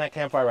sitting around that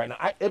campfire right now.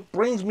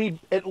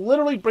 It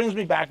literally brings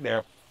me back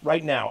there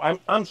right now.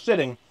 I'm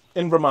sitting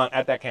in Vermont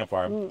at that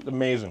campfire. It's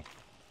amazing.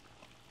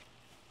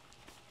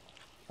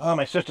 Oh,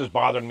 my sister's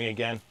bothering me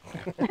again.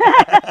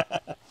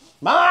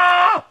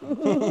 Ma!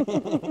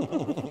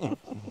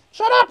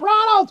 Shut up,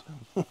 Ronald!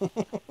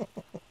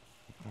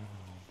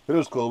 It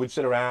was cool. We'd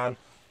sit around.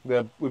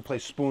 We'd play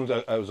spoons.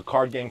 It was a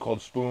card game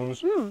called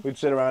Spoons. We'd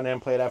sit around there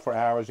and play that for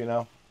hours, you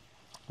know.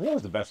 I think it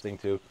was the best thing,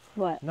 too.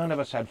 What? None of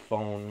us had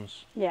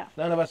phones. Yeah.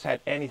 None of us had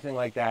anything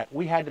like that.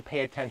 We had to pay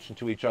attention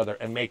to each other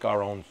and make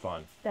our own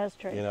fun. That's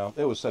true. You know,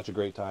 it was such a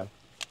great time.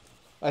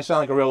 I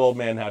sound like a real old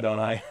man now, don't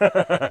I?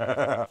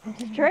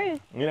 It's true.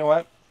 You know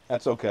what?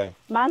 That's okay.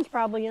 Mine's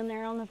probably in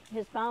there on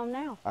his phone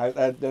now.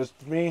 There's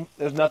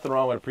nothing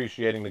wrong with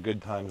appreciating the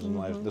good times in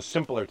life, the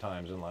simpler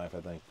times in life,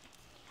 I think.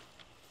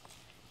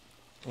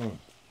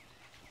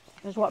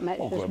 That's what makes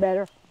this good.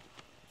 better.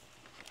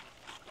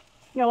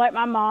 You know, like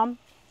my mom,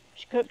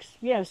 she cooks,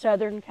 you know,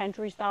 Southern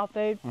country style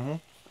food,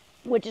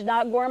 which is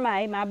not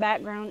gourmet. My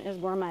background is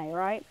gourmet,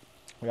 right?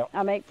 Yep.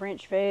 I make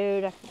French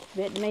food,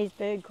 Vietnamese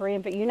food,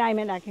 Korean food, you name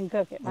it, I can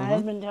cook it. My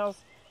husband tells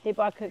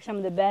people I cook some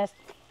of the best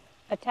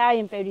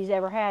Italian food he's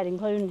ever had,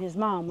 including his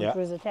mom, which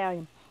was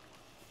Italian.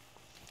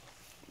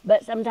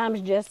 But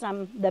sometimes just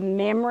the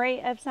memory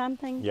of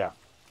something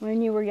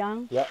when you were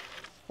young,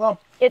 Well,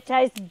 it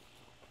tastes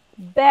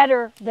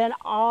better than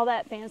all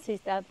that fancy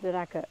stuff that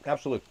I cook.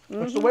 absolutely.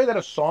 It's the way that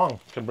a song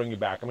can bring you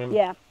back. I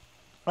mean,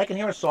 I can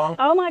hear a song.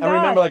 Oh my I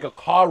remember gosh. like a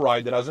car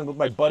ride that I was in with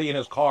my buddy in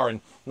his car in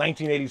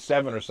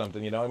 1987 or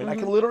something, you know? I mean, I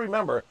can literally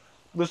remember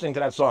listening to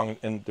that song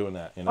and doing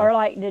that, you know? Or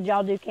like, did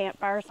y'all do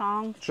campfire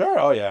songs? Sure,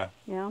 oh yeah.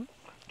 Yeah.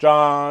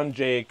 John,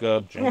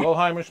 Jacob,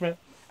 Jingleheimer Schmidt.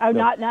 Oh,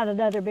 not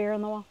another beer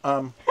on the wall?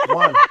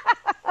 Juan,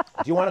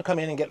 do you want to come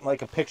in and get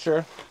like a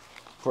picture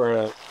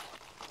for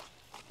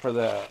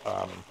the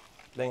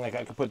thing? Like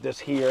I could put this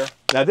here.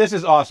 Now this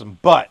is awesome,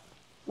 but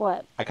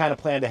What? I kind of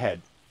planned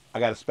ahead. I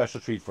got a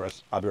special treat for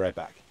us. I'll be right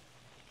back.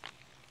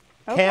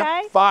 Okay.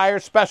 Campfire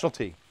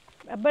specialty.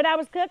 But I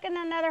was cooking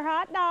another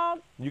hot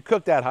dog. You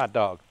cooked that hot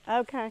dog.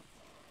 Okay.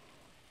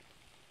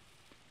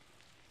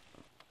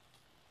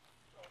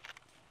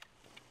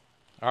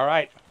 All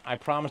right, I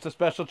promised a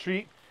special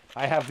treat.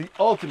 I have the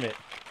ultimate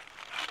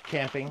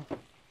camping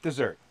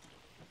dessert.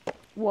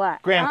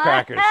 What? Graham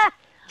crackers,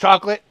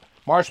 chocolate,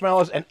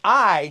 marshmallows, and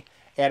I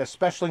add a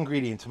special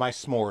ingredient to my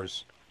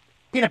s'mores.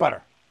 Peanut butter.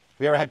 Have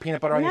you ever had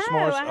peanut butter on your No,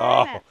 s'mores?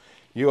 I haven't.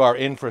 You are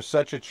in for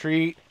such a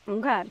treat.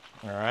 Okay.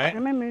 All right.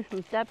 Let me move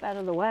some stuff out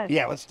of the way.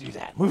 Yeah, let's do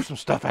that. Move some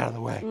stuff out of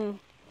the way.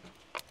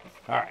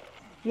 All right.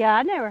 Yeah,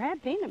 I never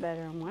had peanut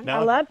butter on one. No?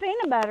 I love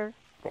peanut butter.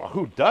 Well,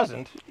 who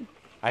doesn't?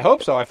 I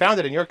hope so. I found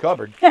it in your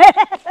cupboard.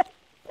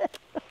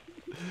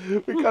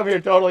 We come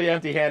here totally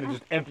empty-handed,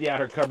 just empty out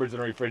her cupboards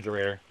and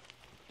refrigerator.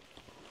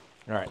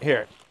 All right,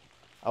 here.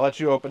 I'll let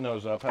you open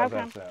those up. How's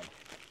that sound?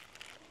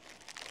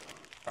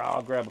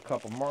 I'll grab a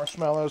couple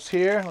marshmallows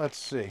here. Let's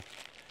see.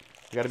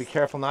 You got to be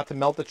careful not to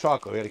melt the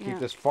chocolate. We got to keep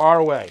this far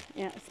away.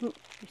 Yeah,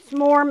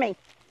 s'more me.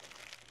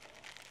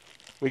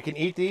 We can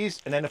eat these,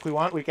 and then if we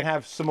want, we can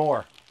have some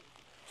more.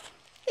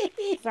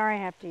 Sorry, I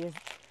have to use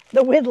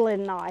the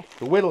whittling knife.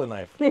 The whittling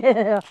knife.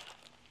 Yeah.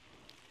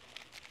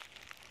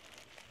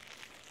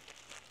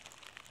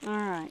 All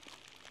right.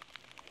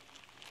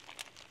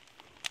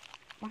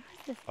 Why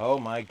is this? Oh,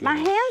 my goodness. My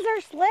hands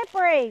are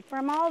slippery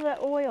from all the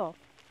oil.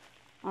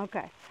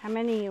 Okay, how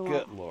many you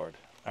want? Good Lord.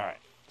 All right,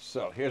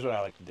 so here's what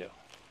I like to do.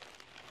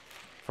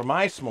 For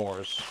my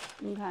s'mores,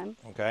 Okay.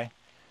 okay,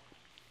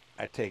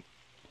 I take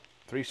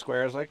 3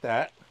 squares like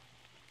that.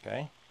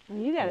 Okay.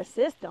 You got a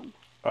system.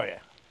 Oh yeah.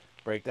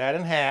 Break that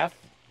in half.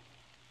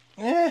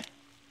 Just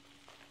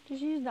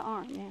use the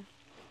arm, yeah.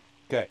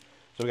 Okay.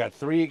 So we got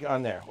 3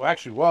 on there. Well,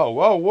 actually, whoa,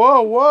 whoa,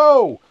 whoa,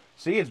 whoa.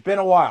 See, it's been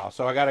a while,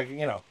 so I gotta,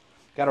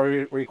 gotta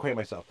reacquaint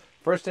myself.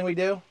 First thing we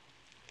do,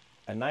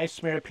 a nice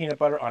smear of peanut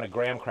butter on a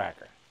graham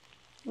cracker.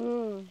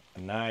 A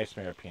nice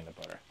smear of peanut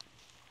butter.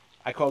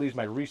 I call these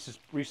my Reese's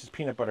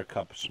peanut butter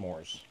cup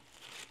s'mores.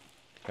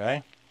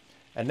 Okay?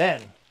 And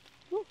then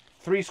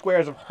 3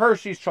 squares of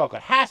Hershey's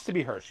chocolate. Has to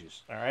be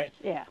Hershey's, all right?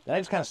 Yeah. Then I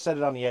just kind of set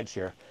it on the edge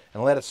here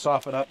and let it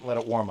soften up and let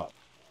it warm up.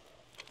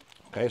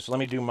 Okay, so let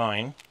me do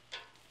mine.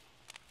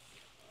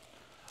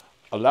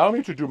 Allow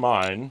me to do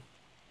mine.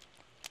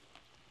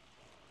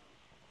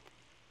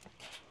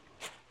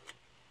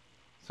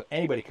 So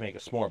anybody can make a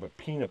s'more, but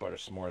peanut butter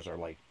s'mores are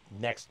like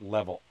next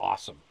level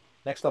awesome.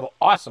 Next level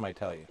awesome, I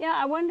tell you. Yeah,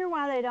 I wonder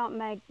why they don't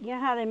make, you know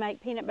how they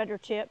make peanut butter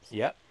chips?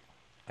 Yep.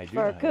 I do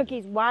For know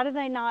cookies. Why do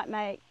they not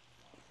make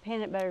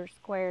peanut butter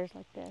squares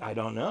like this? I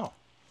don't know.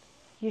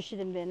 You should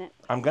invent it.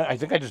 I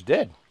think I just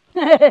did.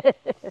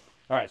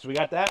 All right, so we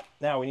got that.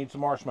 Now we need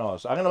some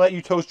marshmallows. I'm going to let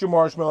you toast your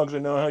marshmallows because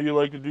I know how you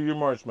like to do your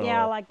marshmallows.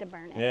 Yeah, I like to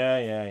burn it.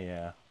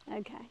 Yeah.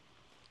 Okay.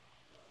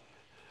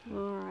 All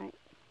right.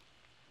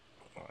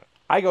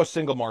 I go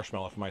single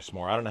marshmallow for my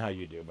s'more. I don't know how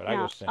you do, but I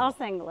go single. I'll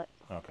single it.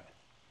 Okay.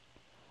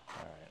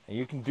 All right. And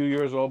you can do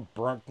yours all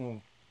burnt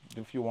and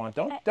if you want.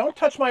 Don't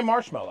touch my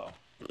marshmallow.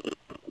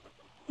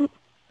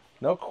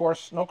 No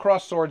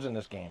cross swords in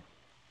this game.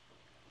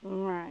 All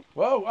right.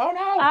 Whoa! Oh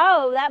no!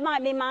 Oh, that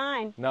might be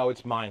mine. No,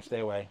 it's mine. Stay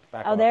away.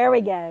 Back Oh, off. there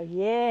we go.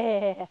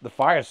 Yeah. The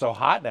fire's so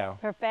hot now.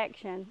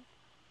 Perfection.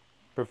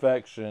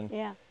 Perfection.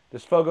 Yeah.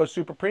 This FOGO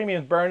Super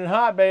Premium is burning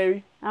hot,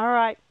 baby. All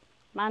right.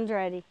 Mine's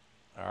ready.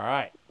 All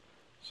right.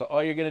 So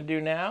all you're gonna do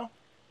now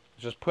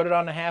is just put it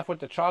on the half with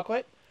the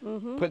chocolate.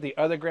 Put the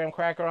other graham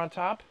cracker on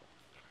top.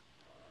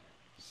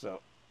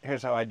 So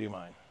here's how I do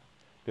mine.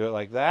 Do it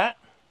like that.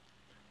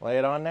 Lay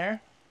it on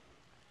there.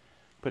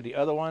 Put the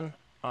other one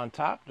on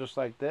top, just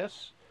like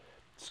this.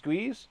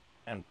 Squeeze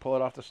and pull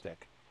it off the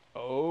stick.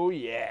 Oh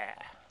yeah.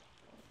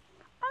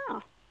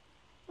 Oh.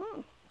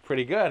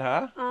 Pretty good,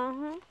 huh?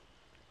 Uh-huh.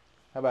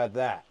 How about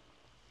that?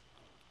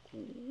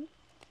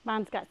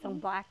 Mine's got some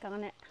black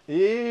on it.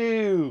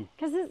 Ew.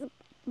 Because it's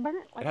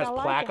burnt like It has I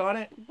like plaque it. on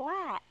it?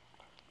 Black.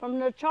 From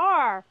the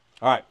char.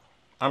 All right.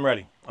 I'm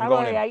ready. I'm I've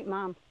going already in. ate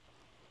mine.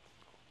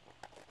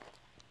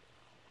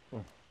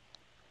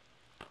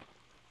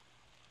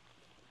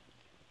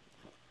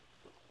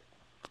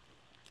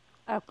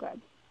 Okay.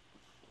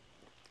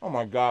 Oh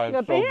my God, The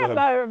it's so peanut good.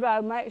 butter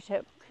though makes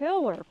it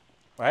killer.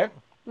 Right?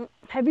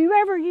 Have you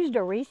ever used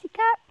a Reese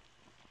cup?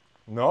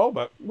 No,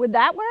 but Would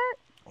that work?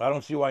 I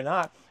don't see why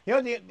not. You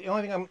know, the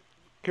only thing I'm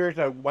curious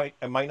about why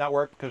it might not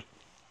work because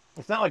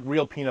it's not like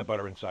real peanut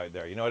butter inside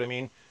there. You know what I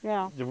mean?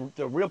 Yeah.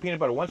 The real peanut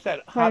butter, once that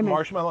Wait a hot minute.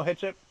 marshmallow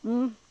hits it,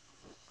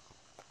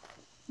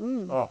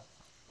 oh,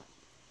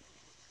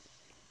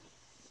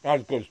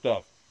 that's good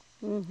stuff.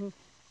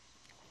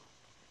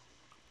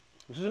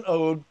 This is an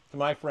ode to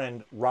my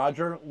friend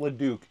Roger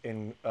LeDuc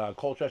in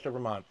Colchester,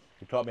 Vermont,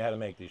 who taught me how to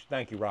make these.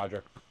 Thank you,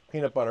 Roger.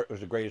 Peanut butter was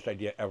the greatest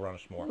idea ever on a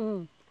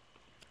s'more.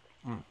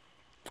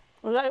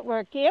 Was that for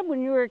a kid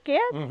when you were a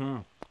kid?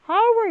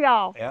 How old were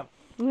y'all? Yeah.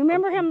 You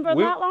remember him for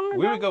that long ago?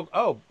 We would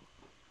go,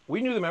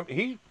 we knew them.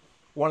 He's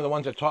one of the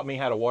ones that taught me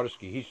how to water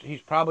ski.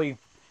 He's probably,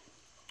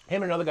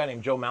 him and another guy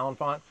named Joe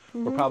Malenfant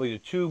were probably the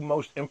 2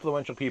 most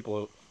influential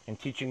people in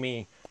teaching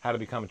me how to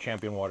become a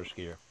champion water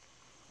skier.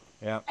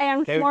 Yeah.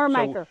 And s'more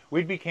maker.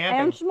 We'd be camping.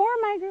 And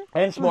s'more maker.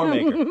 And s'more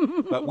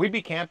maker. But we'd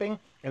be camping,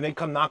 and they'd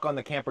come knock on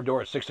the camper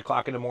door at 6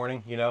 o'clock in the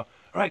morning, you know. All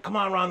right, come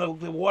on, Ron,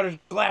 the water's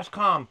glass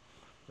calm.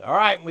 All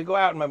right, we go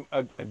out, and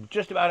I'm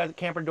just about at the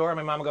camper door, and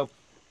my mom would go,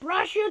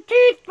 brush your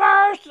teeth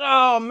first.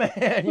 Oh,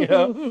 man, you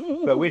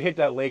know. But we'd hit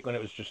that lake when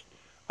it was just,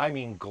 I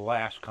mean,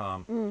 glass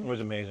calm. It was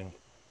amazing.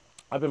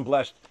 I've been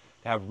blessed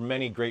to have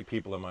many great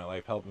people in my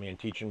life helping me and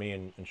teaching me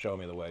and showing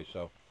me the way.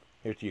 So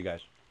here's to you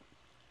guys.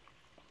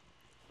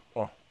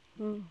 Oh.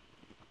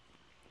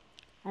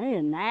 I need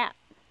a nap.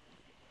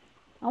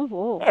 I'm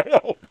full. I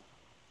know.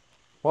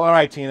 Well, all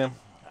right, Tina.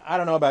 I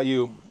don't know about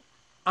you.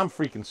 I'm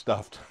freaking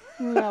stuffed.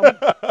 No.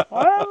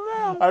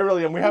 I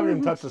really am. We haven't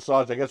even touched the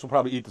sausage. I guess we'll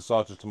probably eat the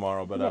sausage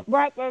tomorrow. But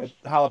Breakfast.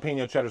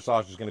 jalapeno cheddar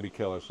sausage is going to be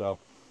killer. So,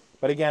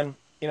 but again,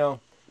 you know,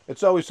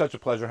 it's always such a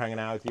pleasure hanging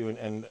out with you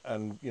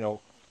and you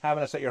know,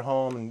 having us at your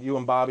home and you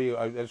and Bobby.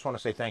 I just want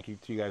to say thank you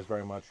to you guys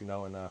very much. You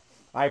know, and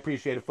I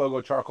appreciate it.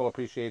 FOGO Charcoal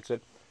appreciates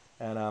it,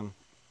 and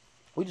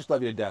we just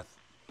love you to death.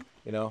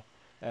 You know,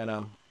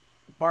 and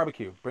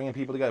barbecue, bringing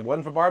people together. If it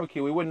wasn't for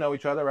barbecue, we wouldn't know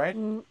each other, right?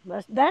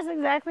 That's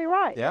exactly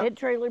right. Yeah. It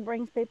truly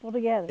brings people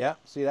together. Yeah,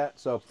 see that?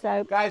 So,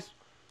 So- guys,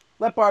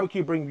 let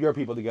barbecue bring your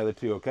people together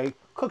too, okay?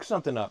 Cook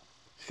something up.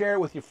 Share it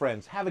with your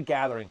friends. Have a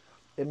gathering.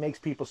 It makes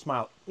people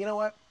smile. You know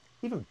what?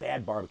 Even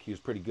bad barbecue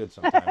is pretty good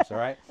sometimes, all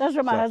right? That's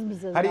what my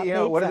husband says. How do you,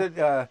 about what is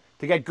pizza.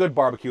 it? To get good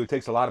barbecue, it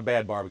takes a lot of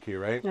bad barbecue,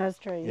 right? That's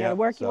true. You Yeah, gotta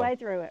work your so way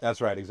through it.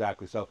 That's right,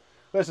 exactly. So,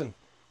 listen,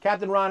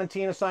 Captain Ron and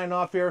Tina signing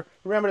off here.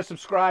 Remember to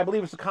subscribe,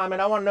 leave us a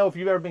comment. I want to know if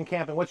you've ever been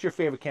camping. What's your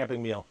favorite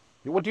camping meal?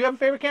 What, do you have a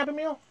favorite camping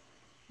meal?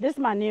 This is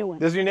my new one.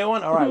 This is your new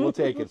one? All right, we'll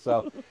take it.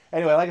 So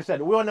anyway, like I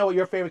said, we want to know what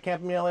your favorite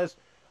camping meal is.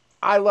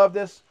 I love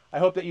this. I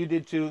hope that you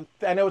did too.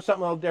 I know it's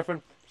something a little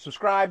different.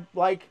 Subscribe,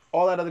 like,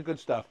 all that other good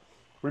stuff.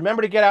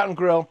 Remember to get out and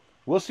grill.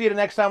 We'll see you the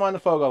next time on the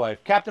FOGO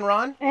Life. Captain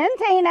Ron? And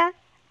Tina.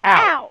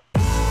 Out.